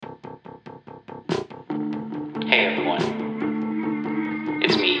Hey everyone,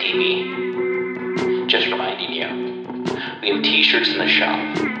 it's me, DB. Just reminding you, we have t-shirts in the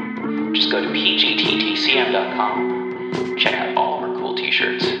shop. Just go to pgttcm.com, check out all of our cool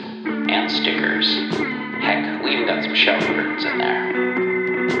t-shirts, and stickers. Heck, we even got some shower curtains in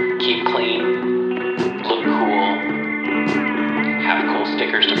there. Keep clean, look cool, have cool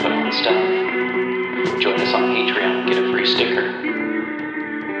stickers to put on stuff. Join us on Patreon, get a free sticker.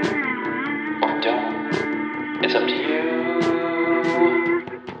 Or don't. It's up to you.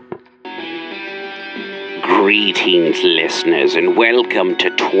 Greetings, listeners, and welcome to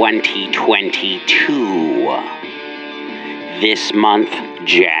 2022. This month,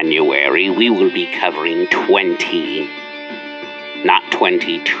 January, we will be covering 20, not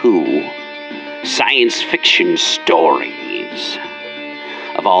 22, science fiction stories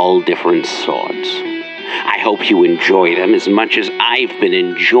of all different sorts. I hope you enjoy them as much as I've been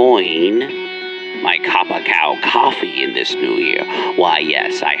enjoying my Kappa Cow coffee in this new year. Why,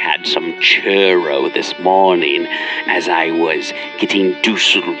 yes, I had some churro this morning as I was getting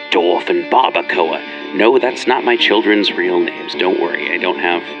Dusseldorf and Barbacoa. No, that's not my children's real names. Don't worry, I don't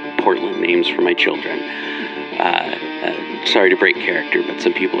have Portland names for my children. Sorry to break character, but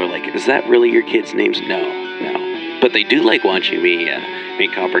some people are like, is that really your kids' names? No. But they do like watching me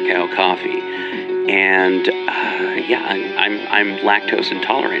make Copper Cow coffee. And, I'm lactose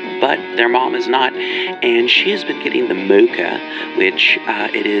intolerant, but their mom is not, and she has been getting the mocha, which,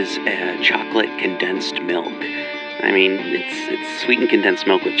 it is chocolate condensed milk. I mean, it's sweetened condensed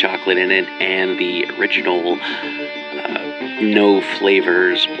milk with chocolate in it, and the original, no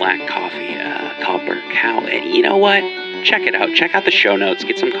flavors black coffee, Copper Cow. And you know what? Check it out. Check out the show notes.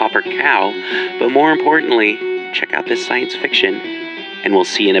 Get some Copper Cow, but more importantly, check out this science fiction, and we'll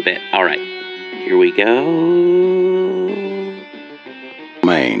see you in a bit. All right. Here we go.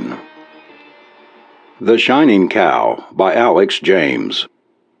 Maine. The Shining Cow by Alex James.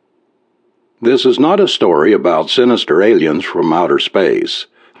 This is not a story about sinister aliens from outer space.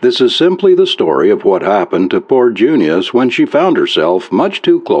 This is simply the story of what happened to poor Junius when she found herself much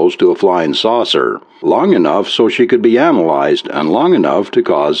too close to a flying saucer, long enough so she could be analyzed and long enough to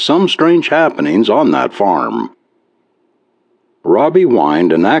cause some strange happenings on that farm. Robbie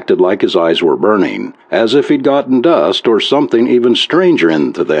whined and acted like his eyes were burning, as if he'd gotten dust or something even stranger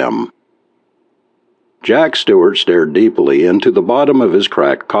into them. Jack Stewart stared deeply into the bottom of his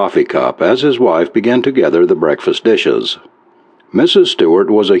cracked coffee cup as his wife began to gather the breakfast dishes. Mrs.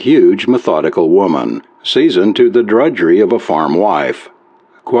 Stewart was a huge, methodical woman, seasoned to the drudgery of a farm wife.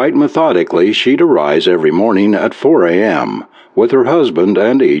 Quite methodically, she'd arise every morning at 4 a.m., with her husband,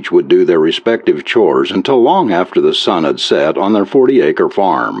 and each would do their respective chores until long after the sun had set on their 40-acre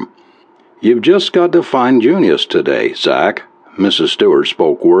farm. "You've just got to find Junius today, Zach," Mrs. Stewart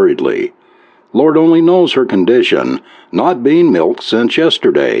spoke worriedly. "Lord only knows her condition, not being milked since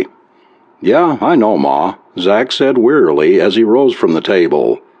yesterday." "Yeah, I know, Ma," Zach said wearily as he rose from the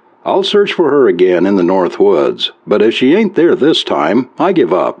table. "I'll search for her again in the North Woods, but if she ain't there this time, I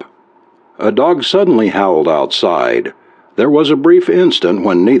give up." A dog suddenly howled outside. There was a brief instant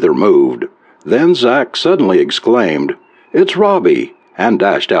when neither moved. Then Zach suddenly exclaimed, "It's Robbie," and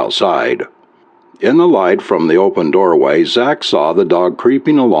dashed outside. In the light from the open doorway, Zach saw the dog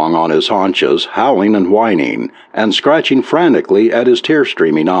creeping along on his haunches, howling and whining, and scratching frantically at his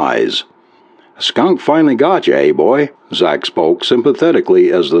tear-streaming eyes. "Skunk finally got you, eh, boy?" Zach spoke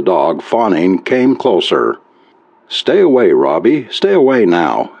sympathetically as the dog, fawning, came closer. "Stay away, Robbie. Stay away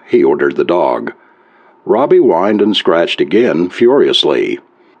now," he ordered the dog. Robbie whined and scratched again, furiously.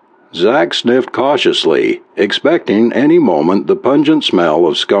 Zach sniffed cautiously, expecting any moment the pungent smell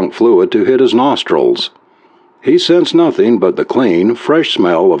of skunk fluid to hit his nostrils. He sensed nothing but the clean, fresh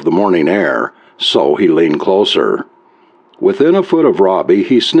smell of the morning air, so he leaned closer. Within a foot of Robbie,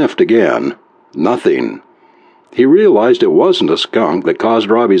 he sniffed again. Nothing. He realized it wasn't a skunk that caused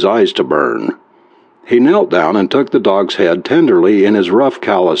Robbie's eyes to burn. He knelt down and took the dog's head tenderly in his rough,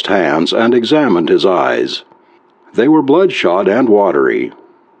 calloused hands and examined his eyes. They were bloodshot and watery.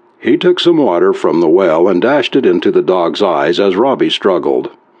 He took some water from the well and dashed it into the dog's eyes as Robbie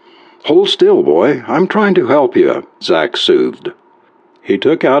struggled. "Hold still, boy. I'm trying to help you," Zach soothed. He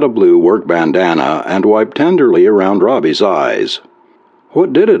took out a blue work bandana and wiped tenderly around Robbie's eyes.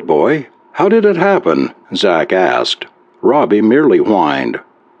 "What did it, boy? How did it happen?" Zach asked. Robbie merely whined.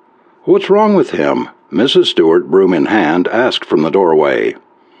 "What's wrong with him?" Mrs. Stewart, broom in hand, asked from the doorway.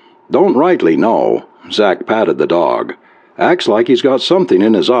 "Don't rightly know." Zach patted the dog. "Acts like he's got something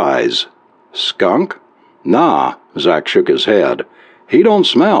in his eyes." "Skunk?" "Nah," Zach shook his head. "He don't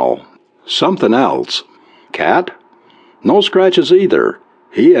smell. Something else." "Cat?" "No scratches either.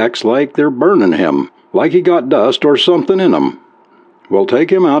 He acts like they're burning him. like he got dust or something in him. Well,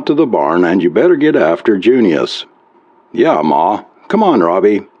 take him out to the barn, and you better get after Junius." "Yeah, Ma. Come on,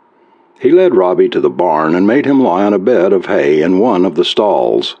 Robbie." He led Robbie to the barn and made him lie on a bed of hay in one of the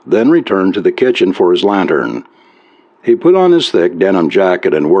stalls, then returned to the kitchen for his lantern. He put on his thick denim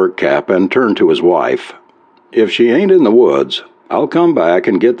jacket and work cap and turned to his wife. "If she ain't in the woods, I'll come back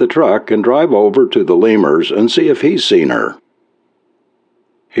and get the truck and drive over to the Lemurs and see if he's seen her."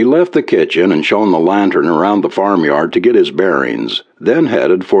 He left the kitchen and shone the lantern around the farmyard to get his bearings, then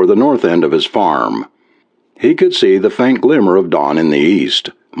headed for the north end of his farm. He could see the faint glimmer of dawn in the east,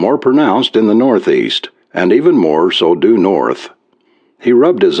 more pronounced in the northeast, and even more so due north. He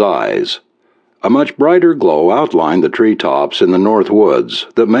rubbed his eyes. A much brighter glow outlined the treetops in the north woods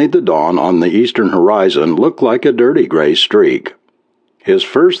that made the dawn on the eastern horizon look like a dirty gray streak. His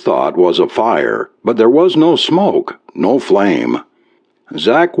first thought was a fire, but there was no smoke, no flame.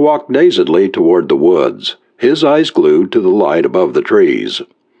 Zack walked dazedly toward the woods, his eyes glued to the light above the trees.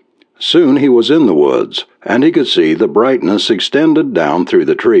 Soon he was in the woods, and he could see the brightness extended down through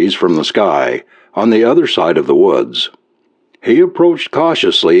the trees from the sky, on the other side of the woods. He approached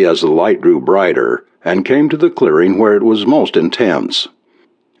cautiously as the light grew brighter, and came to the clearing where it was most intense.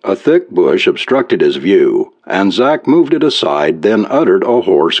 A thick bush obstructed his view, and Zack moved it aside, then uttered a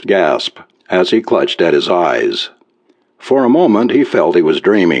hoarse gasp, as he clutched at his eyes. For a moment he felt he was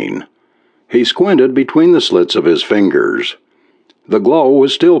dreaming. He squinted between the slits of his fingers. The glow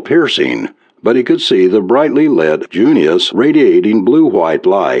was still piercing, but he could see the brightly lit Junius radiating blue-white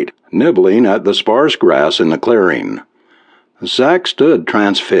light, nibbling at the sparse grass in the clearing. Zack stood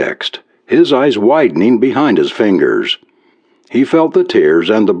transfixed, his eyes widening behind his fingers. He felt the tears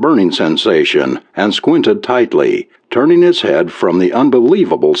and the burning sensation, and squinted tightly, turning his head from the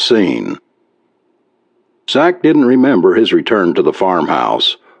unbelievable scene. Zack didn't remember his return to the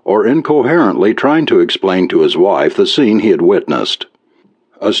farmhouse, or incoherently trying to explain to his wife the scene he had witnessed.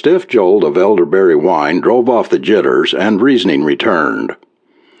 A stiff jolt of elderberry wine drove off the jitters, and reasoning returned.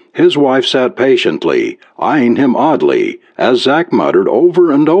 His wife sat patiently, eyeing him oddly, as Zack muttered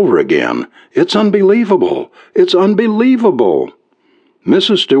over and over again, "It's unbelievable! It's unbelievable!"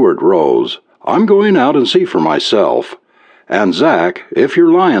 Mrs. Stewart rose. "I'm going out and see for myself. And Zack, if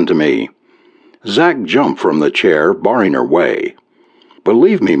you're lying to me." Zack jumped from the chair, barring her way.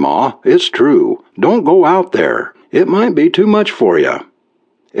 "Believe me, Ma, it's true. Don't go out there. It might be too much for you."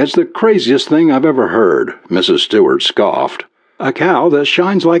 "It's the craziest thing I've ever heard," Mrs. Stewart scoffed. "A cow that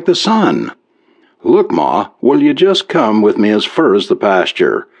shines like the sun." "Look, Ma, will you just come with me as far as the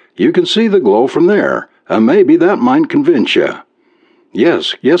pasture? You can see the glow from there, and maybe that might convince you."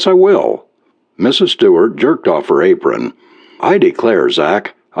 Yes, I will." Mrs. Stewart jerked off her apron. "I declare,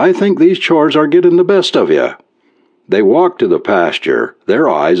 Zack, I think these chores are getting the best of you." They walked to the pasture, their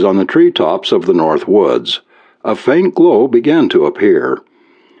eyes on the treetops of the north woods. A faint glow began to appear.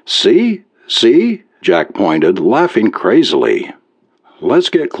 "See? See?" Jack pointed, laughing crazily. "Let's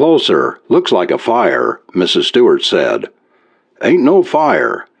get closer. Looks like a fire," Mrs. Stewart said. "Ain't no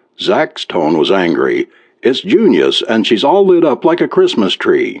fire." Zack's tone was angry. "It's Junius, and she's all lit up like a Christmas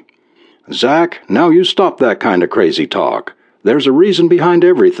tree." "Zack, now you stop that kind of crazy talk. There's a reason behind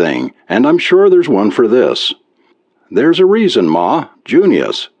everything, and I'm sure there's one for this." "There's a reason, Ma.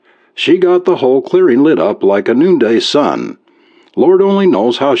 Junius. She got the whole clearing lit up like a noonday sun. Lord only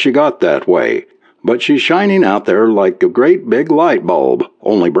knows how she got that way, but she's shining out there like a great big light bulb,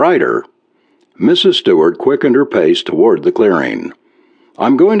 only brighter." Mrs. Stewart quickened her pace toward the clearing.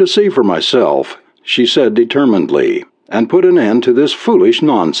 "I'm going to see for myself," she said determinedly, "and put an end to this foolish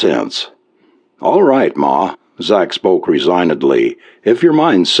nonsense." "All right, Ma," Zack spoke resignedly, "if your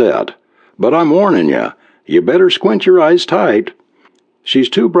mind's set. But I'm warning you better squint your eyes tight. She's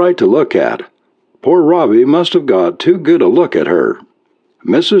too bright to look at. Poor Robbie must have got too good a look at her."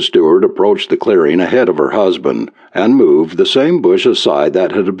 Mrs. Stewart approached the clearing ahead of her husband, and moved the same bush aside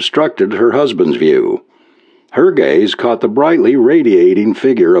that had obstructed her husband's view. Her gaze caught the brightly radiating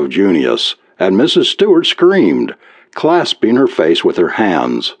figure of Junius, and Mrs. Stewart screamed, clasping her face with her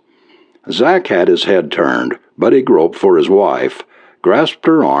hands. Zack had his head turned, but he groped for his wife, grasped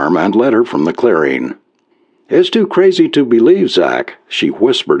her arm, and led her from the clearing. "It's too crazy to believe, Zack," she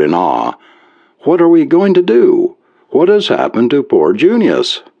whispered in awe. "What are we going to do? What has happened to poor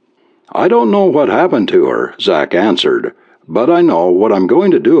Junius?" "I don't know what happened to her," Zack answered, "but I know what I'm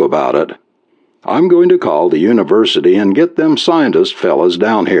going to do about it. I'm going to call the university and get them scientist fellas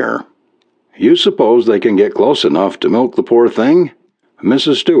down here." "You suppose they can get close enough to milk the poor thing?"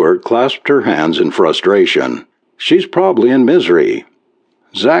 Mrs. Stewart clasped her hands in frustration. "She's probably in misery."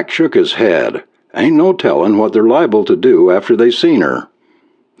 Zack shook his head. "Ain't no telling what they're liable to do after they've seen her."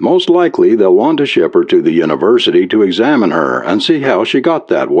 Most likely they'll want to ship her to the university to examine her and see how she got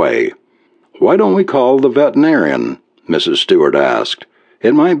that way. Why don't we call the veterinarian? Mrs. Stewart asked.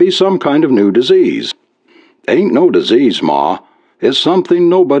 It might be some kind of new disease. Ain't no disease, Ma. It's something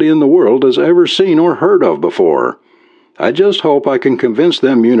nobody in the world has ever seen or heard of before. I just hope I can convince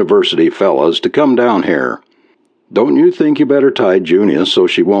them university fellas to come down here. Don't you think you better tie Junius so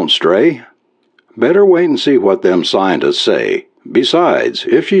she won't stray? Better wait and see what them scientists say. Besides,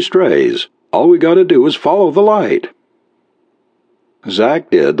 if she strays, all we gotta do is follow the light.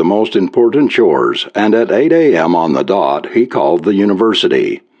 Zack did the most important chores, and at 8 a.m. on the dot, he called the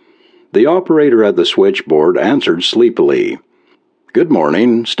university. The operator at the switchboard answered sleepily. Good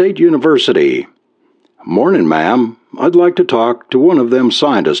morning, State University. Morning, ma'am. I'd like to talk to one of them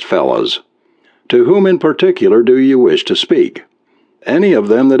scientist fellas. To whom in particular do you wish to speak? Any of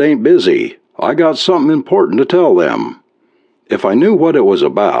them that ain't busy. I got something important to tell them. If I knew what it was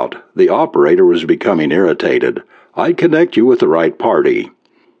about, the operator was becoming irritated. I'd connect you with the right party.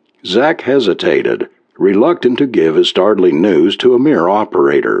 Zack hesitated, reluctant to give his startling news to a mere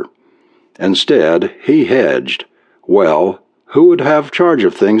operator. Instead, he hedged. Well, who would have charge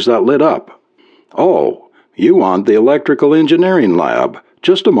of things that lit up? Oh, you want the electrical engineering lab.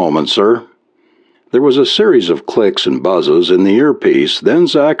 Just a moment, sir. There was a series of clicks and buzzes in the earpiece, then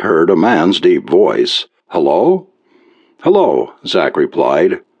Zack heard a man's deep voice. Hello? Hello, Zack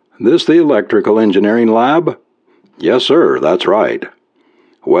replied. This the electrical engineering lab? Yes, sir, that's right.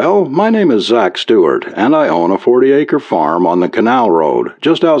 Well, my name is Zack Stewart, and I own a 40-acre farm on the Canal Road,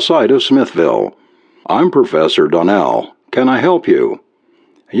 just outside of Smithville. I'm Professor Donnell. Can I help you?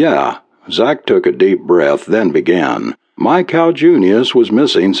 Yeah. Zack took a deep breath, then began. My cow Junius was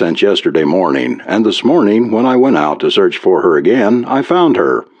missing since yesterday morning, and this morning, when I went out to search for her again, I found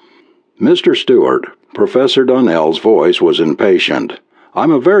her. Mr. Stewart, Professor Donnell's voice was impatient.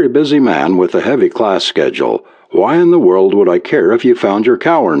 I'm a very busy man with a heavy class schedule. Why in the world would I care if you found your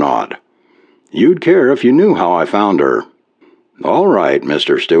cow or not? You'd care if you knew how I found her. All right,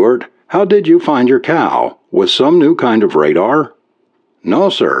 Mr. Stewart. How did you find your cow? With some new kind of radar? No,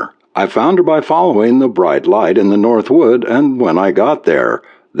 sir. I found her by following the bright light in the North Wood, and when I got there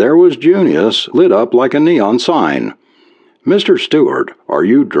was Junius lit up like a neon sign. Mr. Stewart, are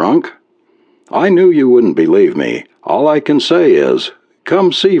you drunk? I knew you wouldn't believe me. All I can say is,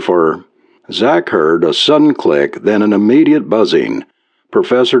 come see for... Zack heard a sudden click, then an immediate buzzing.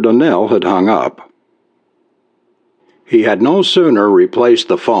 Professor Donnell had hung up. He had no sooner replaced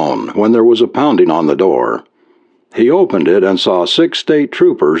the phone when there was a pounding on the door. He opened it and saw 6 state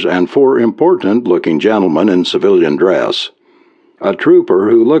troopers and 4 important-looking gentlemen in civilian dress. A trooper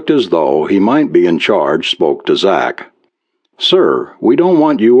who looked as though he might be in charge spoke to Zack. Sir, we don't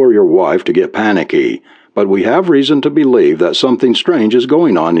want you or your wife to get panicky, but we have reason to believe that something strange is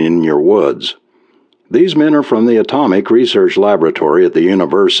going on in your woods. These men are from the Atomic Research Laboratory at the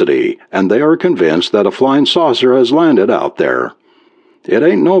university, and they are convinced that a flying saucer has landed out there. It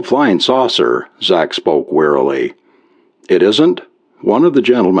ain't no flying saucer, Zack spoke wearily. It isn't? One of the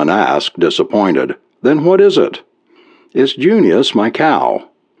gentlemen asked, disappointed. Then what is it? It's Junius, my cow.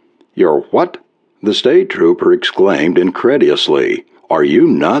 Your what? The state trooper exclaimed incredulously. Are you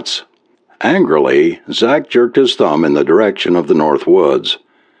nuts? Angrily, Zack jerked his thumb in the direction of the North Woods.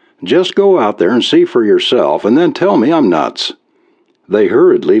 Just go out there and see for yourself, and then tell me I'm nuts. They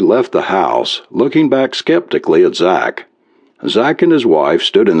hurriedly left the house, looking back skeptically at Zack. Zack and his wife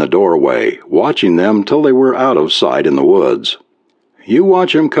stood in the doorway, watching them till they were out of sight in the woods. You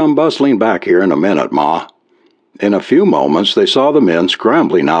watch 'em come bustling back here in a minute, Ma. In a few moments they saw the men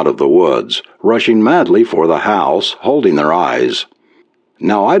scrambling out of the woods, rushing madly for the house, holding their eyes.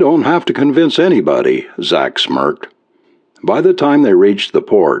 Now I don't have to convince anybody, Zack smirked. By the time they reached the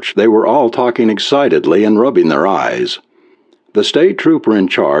porch, they were all talking excitedly and rubbing their eyes. The state trooper in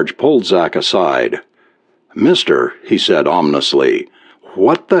charge pulled Zack aside. Mister, he said ominously,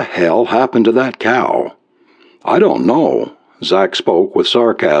 what the hell happened to that cow? I don't know, Zack spoke with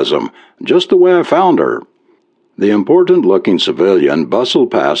sarcasm, just the way I found her. The important-looking civilian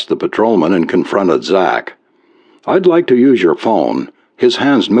bustled past the patrolman and confronted Zack. I'd like to use your phone. His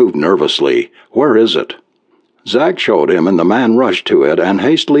hands moved nervously. Where is it? Zack showed him, and the man rushed to it and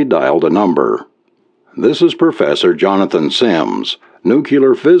hastily dialed a number. This is Professor Jonathan Sims,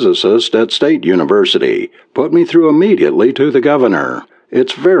 nuclear physicist at State University. Put me through immediately to the governor.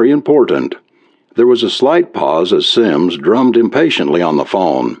 It's very important. There was a slight pause as Sims drummed impatiently on the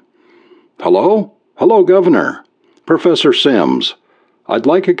phone. Hello? Hello, Governor. Professor Sims. I'd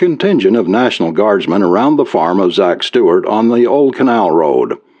like a contingent of National Guardsmen around the farm of Zack Stewart on the Old Canal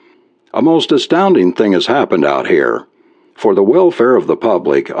Road. A most astounding thing has happened out here. For the welfare of the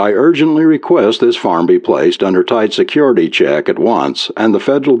public, I urgently request this farm be placed under tight security check at once and the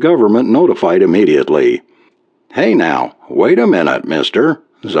federal government notified immediately." "Hey now, wait a minute, mister,"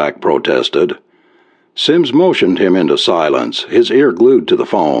 Zack protested. Sims motioned him into silence, his ear glued to the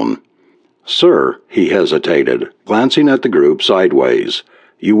phone. "Sir," he hesitated, glancing at the group sideways,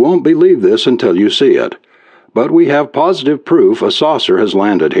 "you won't believe this until you see it, but we have positive proof a saucer has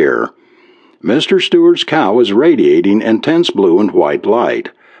landed here. Mr. Stewart's cow is radiating intense blue and white light,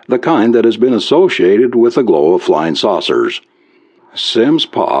 the kind that has been associated with the glow of flying saucers." Sims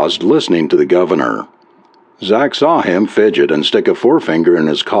paused, listening to the governor. Zack saw him fidget and stick a forefinger in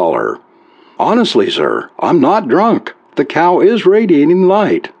his collar. "Honestly, sir, I'm not drunk. The cow is radiating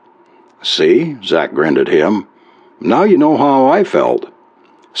light." "See?" Zack grinned at him. "Now you know how I felt."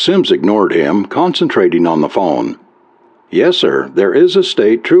 Sims ignored him, concentrating on the phone. "Yes, sir, there is a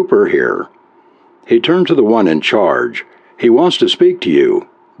state trooper here." He turned to the one in charge. "He wants to speak to you."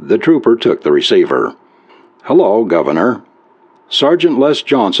 The trooper took the receiver. "Hello, Governor." "Sergeant Les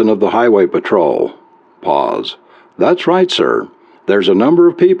Johnson of the Highway Patrol." Pause. "That's right, sir. There's a number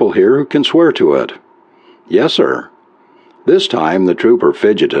of people here who can swear to it." "Yes, sir." This time the trooper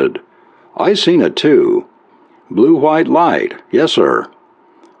fidgeted. "I seen it too." "Blue-white light. Yes, sir."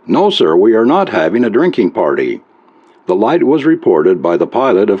 "No, sir, we are not having a drinking party. The light was reported by the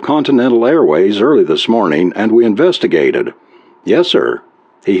pilot of Continental Airways early this morning, and we investigated." "Yes, sir."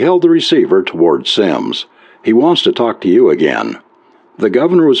 He held the receiver toward Sims. "He wants to talk to you again." The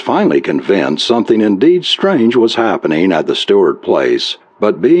governor was finally convinced something indeed strange was happening at the Stewart place,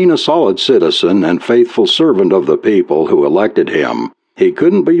 but being a solid citizen and faithful servant of the people who elected him, he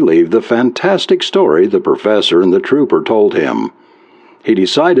couldn't believe the fantastic story the professor and the trooper told him. He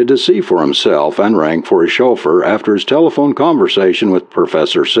decided to see for himself and rang for his chauffeur after his telephone conversation with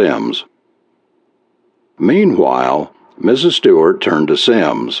Professor Sims. Meanwhile, Mrs. Stewart turned to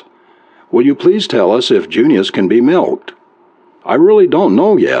Sims. "Will you please tell us if Junius can be milked?" "I really don't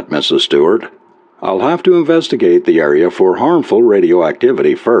know yet, Mrs. Stewart. I'll have to investigate the area for harmful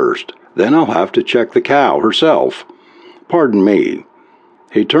radioactivity first. Then I'll have to check the cow herself. Pardon me."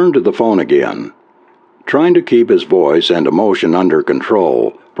 He turned to the phone again. Trying to keep his voice and emotion under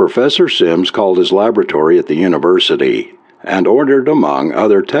control, Professor Sims called his laboratory at the university and ordered, among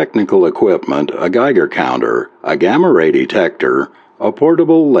other technical equipment, a Geiger counter, a gamma ray detector, a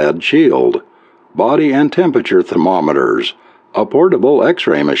portable lead shield, body and temperature thermometers, a portable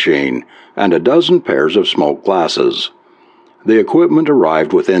X-ray machine, and a dozen pairs of smoke glasses. The equipment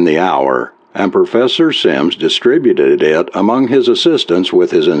arrived within the hour, and Professor Sims distributed it among his assistants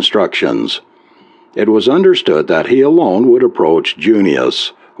with his instructions. It was understood that he alone would approach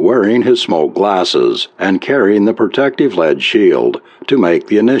Junius, wearing his smoke glasses and carrying the protective lead shield, to make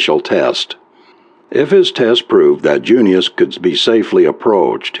the initial test. If his test proved that Junius could be safely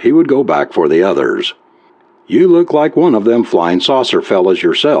approached, he would go back for the others. "You look like one of them flying saucer fellas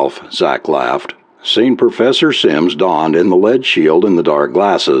yourself," Zack laughed, seeing Professor Sims donned in the lead shield and the dark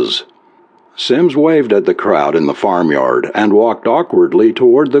glasses. Sims waved at the crowd in the farmyard and walked awkwardly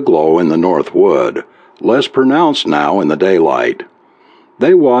toward the glow in the north wood, less pronounced now in the daylight.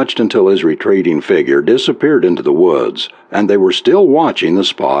 They watched until his retreating figure disappeared into the woods, and they were still watching the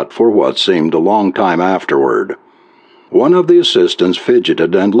spot for what seemed a long time afterward. One of the assistants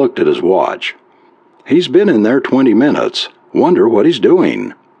fidgeted and looked at his watch. "He's been in there 20 minutes. Wonder what he's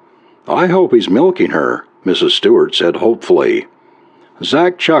doing." "I hope he's milking her," Mrs. Stewart said hopefully.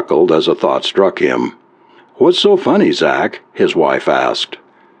 Zack chuckled as a thought struck him. "What's so funny, Zack?" his wife asked.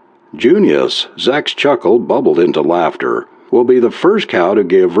 "Junius," Zack's chuckle bubbled into laughter, "will be the first cow to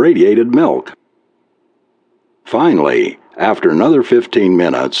give radiated milk." Finally, after another 15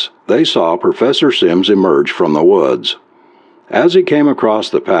 minutes, they saw Professor Sims emerge from the woods. As he came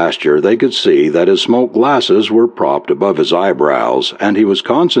across the pasture, they could see that his smoke glasses were propped above his eyebrows, and he was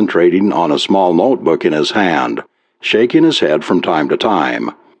concentrating on a small notebook in his hand, shaking his head from time to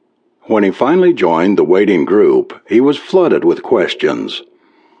time. When he finally joined the waiting group, he was flooded with questions.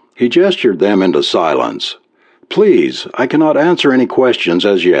 He gestured them into silence. "Please, I cannot answer any questions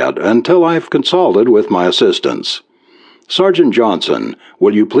as yet until I have consulted with my assistants. Sergeant Johnson,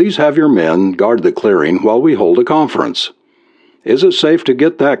 will you please have your men guard the clearing while we hold a conference?" "Is it safe to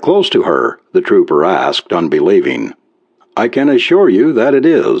get that close to her?" the trooper asked, unbelieving. "I can assure you that it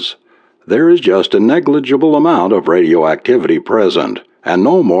is. There is just a negligible amount of radioactivity present, and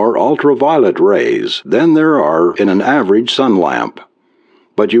no more ultraviolet rays than there are in an average sun lamp.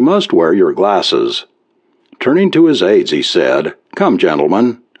 But you must wear your glasses." Turning to his aides, he said, "Come,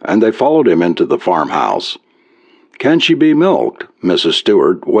 gentlemen," and they followed him into the farmhouse. "Can she be milked?" Mrs.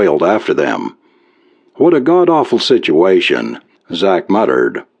 Stewart wailed after them. What a god-awful situation, Zack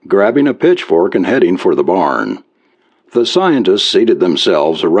muttered, grabbing a pitchfork and heading for the barn. The scientists seated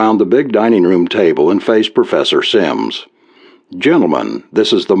themselves around the big dining room table and faced Professor Sims. "Gentlemen,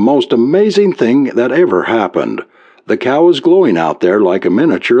 this is the most amazing thing that ever happened. The cow is glowing out there like a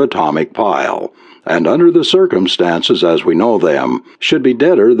miniature atomic pile, and under the circumstances as we know them, should be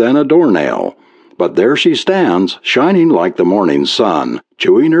deader than a doornail. But there she stands, shining like the morning sun,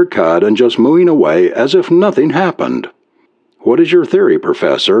 chewing her cud and just mooing away as if nothing happened." "What is your theory,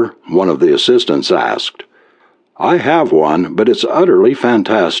 Professor?" one of the assistants asked. "I have one, but it's utterly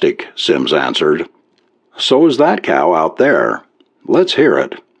fantastic," Sims answered. "So is that cow out there. Let's hear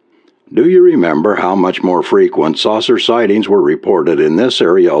it." "Do you remember how much more frequent saucer sightings were reported in this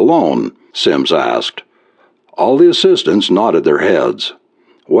area alone?" Sims asked. All the assistants nodded their heads.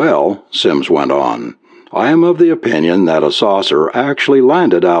 "Well," Sims went on, "I am of the opinion that a saucer actually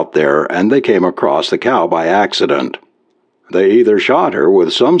landed out there and they came across the cow by accident. They either shot her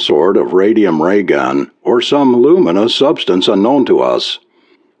with some sort of radium ray gun or some luminous substance unknown to us."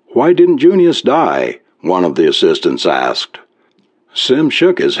 "Why didn't Junius die?" one of the assistants asked. Sims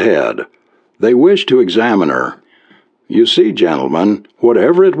shook his head. "They wished to examine her. You see, gentlemen,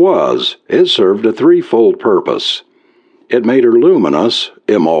 whatever it was, it served a threefold purpose. It made her luminous,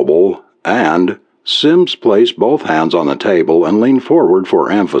 immobile, and," Sims placed both hands on the table and leaned forward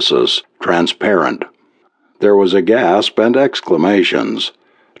for emphasis, "transparent." There was a gasp and exclamations.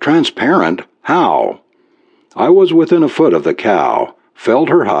 "Transparent? How?" "I was within a foot of the cow, felt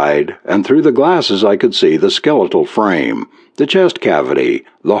her hide, and through the glasses I could see the skeletal frame, the chest cavity,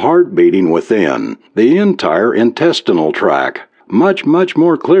 the heart beating within, the entire intestinal tract, much, much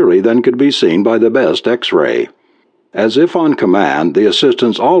more clearly than could be seen by the best X-ray." As if on command, the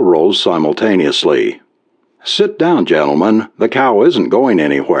assistants all rose simultaneously. "Sit down, gentlemen. The cow isn't going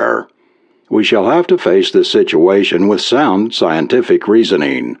anywhere. We shall have to face this situation with sound scientific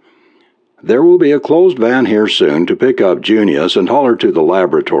reasoning. There will be a closed van here soon to pick up Junius and haul her to the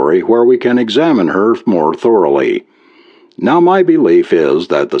laboratory where we can examine her more thoroughly. Now my belief is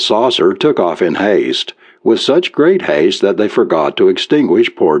that the saucer took off in haste, with such great haste that they forgot to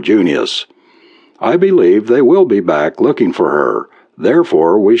extinguish poor Junius. I believe they will be back looking for her,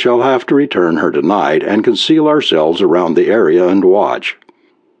 therefore we shall have to return her tonight and conceal ourselves around the area and watch."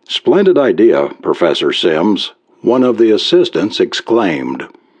 "Splendid idea, Professor Sims," one of the assistants exclaimed.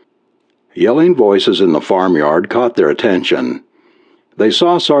 Yelling voices in the farmyard caught their attention. They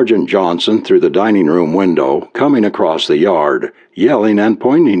saw Sergeant Johnson through the dining room window coming across the yard, yelling and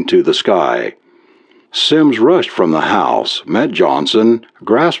pointing to the sky. Sims rushed from the house, met Johnson,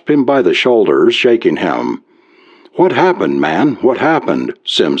 grasped him by the shoulders, shaking him. "What happened, man? What happened?"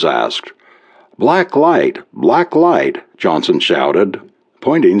 Sims asked. Black light, Johnson shouted,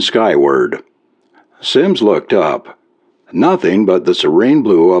 pointing skyward. Sims looked up. Nothing but the serene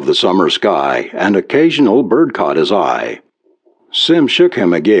blue of the summer sky, and occasional bird caught his eye. Sims shook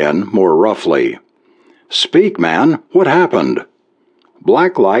him again, more roughly. "Speak, man! What happened?"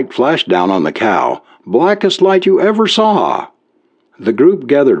 "Black light flashed down on the cow. Blackest light you ever saw." The group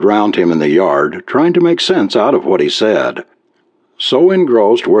gathered round him in the yard, trying to make sense out of what he said. So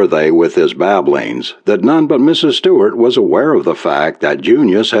engrossed were they with his babblings that none but Mrs. Stewart was aware of the fact that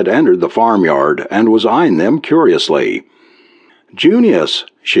Junius had entered the farmyard and was eyeing them curiously. "Junius!"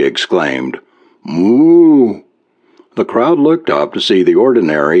 she exclaimed. "Moo!" The crowd looked up to see the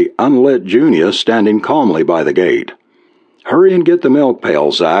ordinary, unlit Junius standing calmly by the gate. "Hurry and get the milk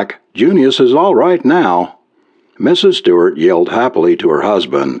pail, Zack. Junius is all right now." Mrs. Stewart yelled happily to her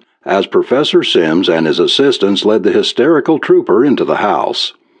husband as Professor Sims and his assistants led the hysterical trooper into the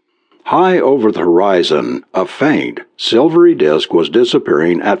house. High over the horizon, a faint, silvery disk was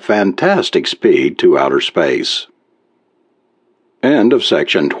disappearing at fantastic speed to outer space. End of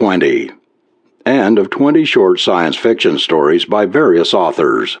section 20. End of 20 short science fiction stories by various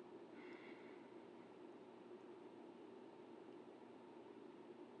authors.